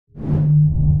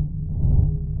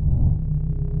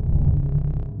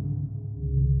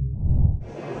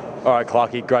All right,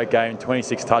 Clarke, great game.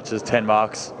 26 touches, 10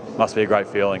 marks. Must be a great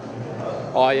feeling.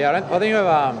 Oh yeah, I don't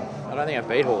think I've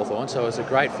beat Hawthorn, so it was a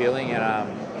great feeling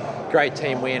and great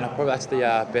team win. Probably that's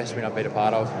the best win I've been a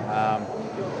part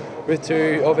of. With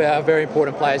two of our very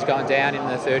important players going down in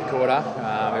the third quarter,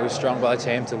 it was strong by the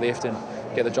team to lift and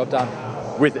get the job done.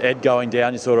 With Ed going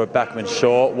down, you're sort of backman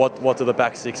short. What do the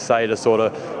back six say to sort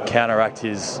of counteract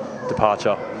his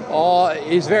departure? Oh,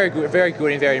 he's very good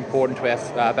and very important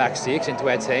to our back six and to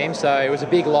our team. So it was a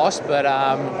big loss, but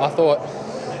I thought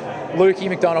Lukey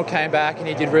McDonald came back and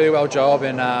he did a really well job,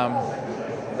 and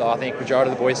I think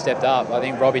majority of the boys stepped up. I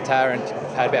think Robbie Tarrant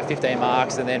had about 15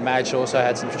 marks, and then Madge also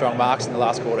had some strong marks in the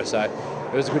last quarter. So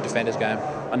it was a good defenders game.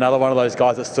 Another one of those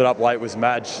guys that stood up late was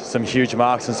Madge. Some huge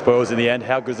marks and spoils in the end.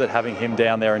 How good is it having him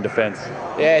down there in defence?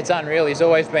 Yeah, it's unreal. He's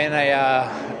always been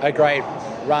a great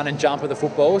run and jump of the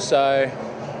football. So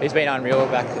he's been unreal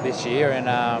back this year, and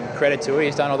credit to him.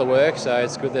 He's done all the work. So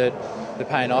it's good that they're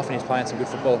paying off and he's playing some good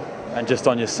football. And just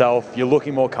on yourself, you're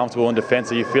looking more comfortable in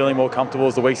defence. Are you feeling more comfortable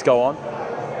as the weeks go on?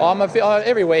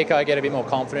 Every week I get a bit more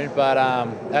confident, but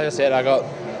as I said, I got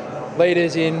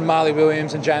leaders in Marley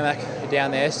Williams and J-Mac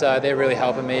down there, so they're really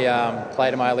helping me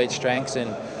play to my elite strengths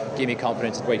and give me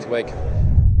confidence week to week.